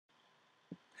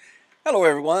Hello,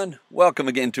 everyone. Welcome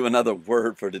again to another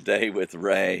Word for Today with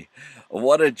Ray.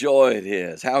 What a joy it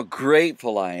is. How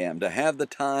grateful I am to have the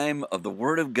time of the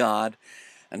Word of God,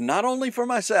 and not only for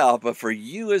myself, but for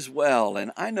you as well.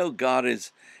 And I know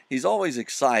He's always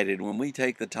excited when we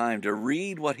take the time to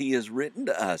read what He has written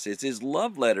to us. It's His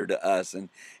love letter to us, and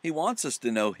He wants us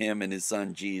to know Him and His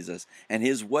Son Jesus and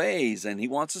His ways, and He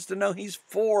wants us to know He's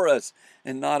for us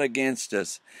and not against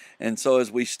us. And so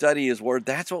as we study His Word,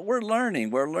 that's what we're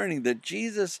learning. We're learning that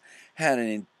Jesus had an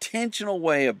intentional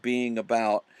way of being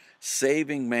about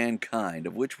saving mankind,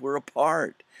 of which we're a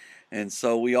part. And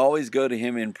so we always go to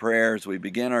Him in prayer as we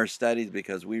begin our studies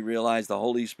because we realize the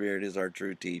Holy Spirit is our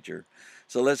true teacher.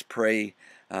 So let's pray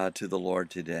to the Lord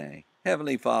today.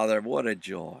 Heavenly Father, what a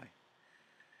joy.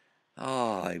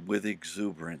 With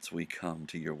exuberance we come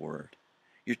to your word.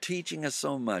 You're teaching us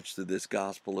so much through this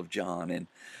Gospel of John. And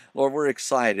Lord, we're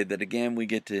excited that again we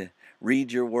get to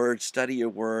read your word, study your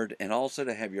word, and also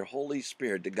to have your Holy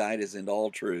Spirit to guide us into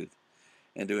all truth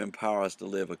and to empower us to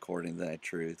live according to that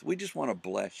truth. We just want to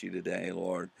bless you today,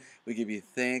 Lord. We give you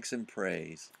thanks and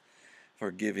praise for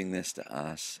giving this to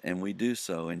us, and we do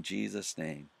so in Jesus'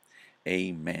 name.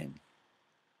 Amen.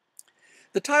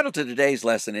 The title to today's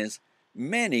lesson is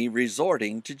Many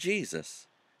Resorting to Jesus.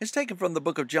 It's taken from the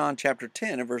book of John chapter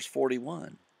 10 and verse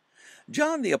 41.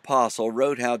 John the Apostle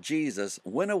wrote how Jesus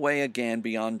went away again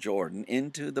beyond Jordan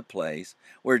into the place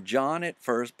where John at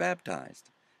first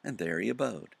baptized, and there he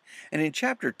abode. And in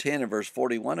chapter 10 and verse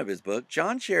 41 of his book,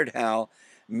 John shared how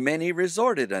many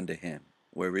resorted unto him,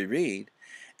 where we read,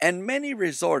 And many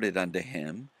resorted unto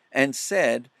him, and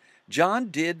said, John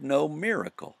did no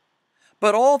miracle,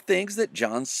 but all things that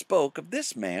John spoke of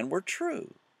this man were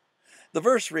true. The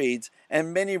verse reads,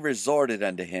 And many resorted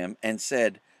unto him, and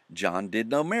said, John did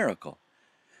no miracle.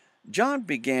 John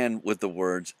began with the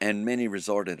words, And many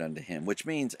resorted unto him, which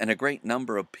means, and a great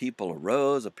number of people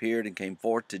arose, appeared, and came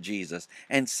forth to Jesus,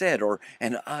 and said,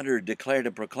 and uttered, declared,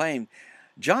 and proclaimed,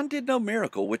 John did no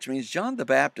miracle, which means John the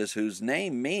Baptist, whose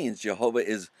name means Jehovah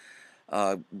is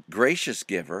gracious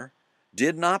giver,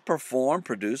 did not perform,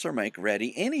 produce, or make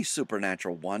ready any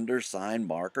supernatural wonder, sign,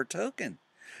 mark, or token.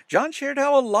 John shared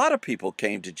how a lot of people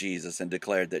came to Jesus and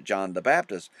declared that John the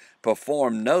Baptist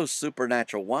performed no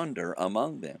supernatural wonder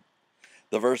among them.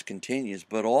 The verse continues,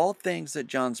 But all things that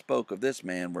John spoke of this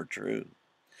man were true.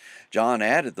 John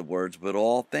added the words, But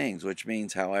all things, which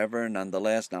means, however,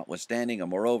 nonetheless, notwithstanding, and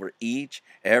moreover, each,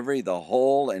 every, the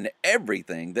whole, and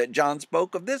everything that John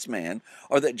spoke of this man,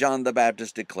 or that John the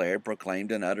Baptist declared,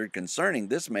 proclaimed, and uttered concerning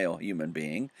this male human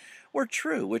being, were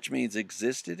true, which means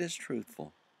existed as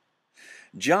truthful.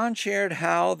 John shared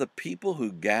how the people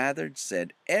who gathered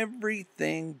said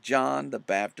everything John the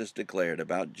Baptist declared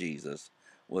about Jesus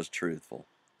was truthful.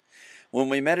 When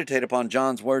we meditate upon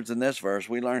John's words in this verse,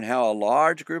 we learn how a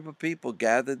large group of people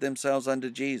gathered themselves unto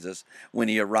Jesus when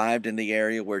he arrived in the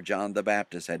area where John the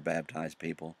Baptist had baptized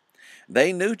people.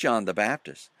 They knew John the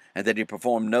Baptist and that he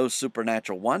performed no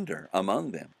supernatural wonder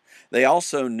among them. They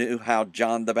also knew how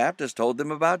John the Baptist told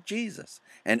them about Jesus,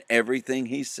 and everything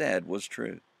he said was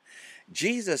true.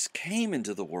 Jesus came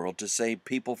into the world to save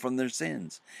people from their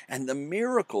sins, and the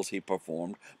miracles he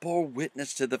performed bore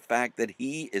witness to the fact that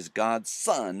he is God's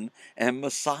Son and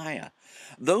Messiah.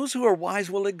 Those who are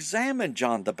wise will examine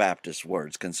John the Baptist's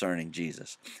words concerning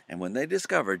Jesus, and when they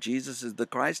discover Jesus is the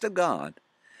Christ of God,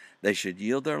 they should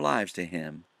yield their lives to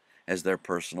him as their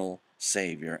personal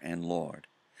Savior and Lord.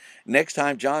 Next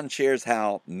time, John shares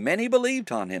how many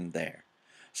believed on him there.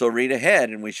 So read ahead,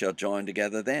 and we shall join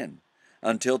together then.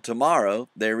 Until tomorrow,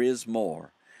 there is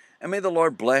more. And may the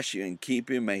Lord bless you and keep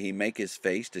you. May he make his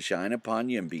face to shine upon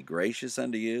you and be gracious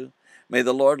unto you. May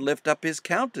the Lord lift up his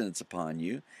countenance upon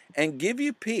you and give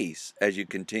you peace as you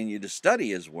continue to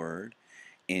study his word.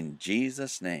 In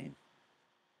Jesus' name.